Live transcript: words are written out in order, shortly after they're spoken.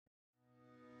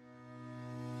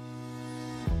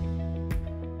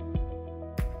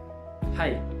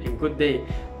Hi and good day.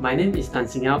 My name is Tan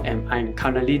Sing Yao and I'm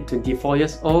currently 24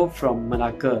 years old from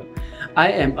Malacca. I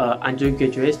am an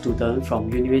undergraduate student from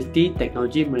University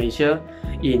Technology Malaysia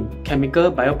in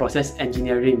Chemical Bioprocess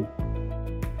Engineering.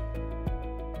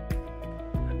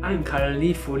 I'm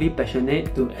currently fully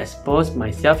passionate to expose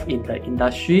myself in the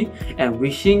industry and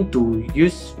wishing to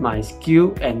use my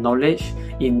skill and knowledge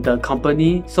in the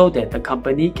company so that the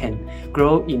company can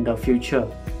grow in the future.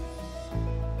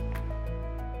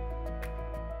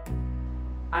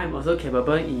 I am also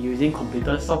capable in using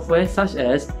computer software such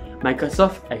as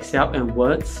Microsoft Excel and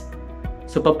Word,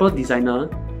 Superpro Designer,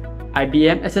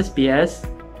 IBM SSPS,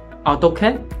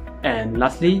 AutoCAD, and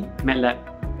lastly, MATLAB.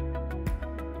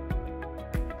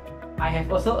 I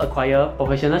have also acquired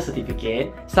professional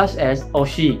certificates such as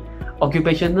OSHI,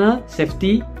 Occupational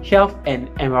Safety, Health and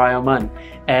Environment,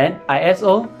 and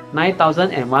ISO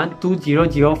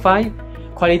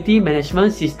 9001-2005 Quality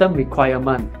Management System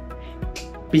Requirement.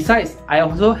 Besides, I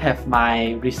also have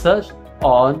my research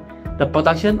on the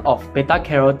production of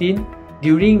beta-carotene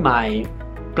during my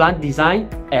plant design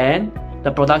and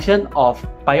the production of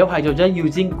biohydrogen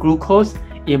using glucose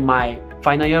in my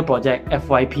final year project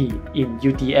FYP in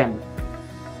UTM.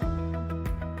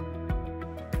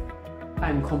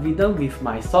 I'm confident with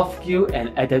my soft skill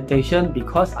and adaptation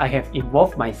because I have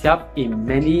involved myself in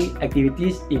many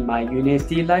activities in my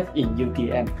university life in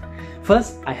UTM.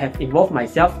 First, I have involved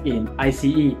myself in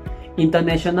ICE,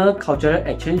 International Cultural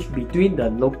Exchange between the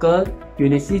local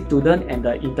university student and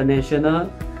the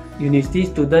international university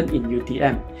student in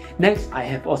UTM. Next, I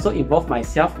have also involved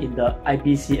myself in the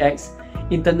IBCX,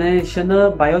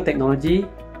 International Biotechnology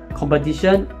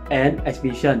Competition and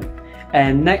Exhibition.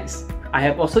 And next, I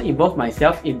have also involved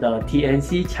myself in the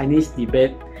TNC Chinese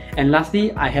debate. And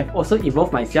lastly, I have also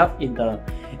involved myself in the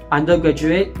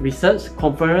undergraduate research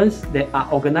conference that are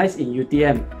organized in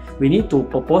UTM. We need to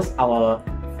propose our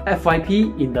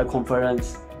FYP in the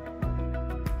conference.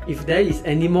 If there is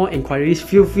any more inquiries,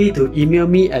 feel free to email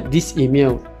me at this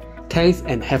email. Thanks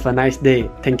and have a nice day.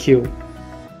 Thank you.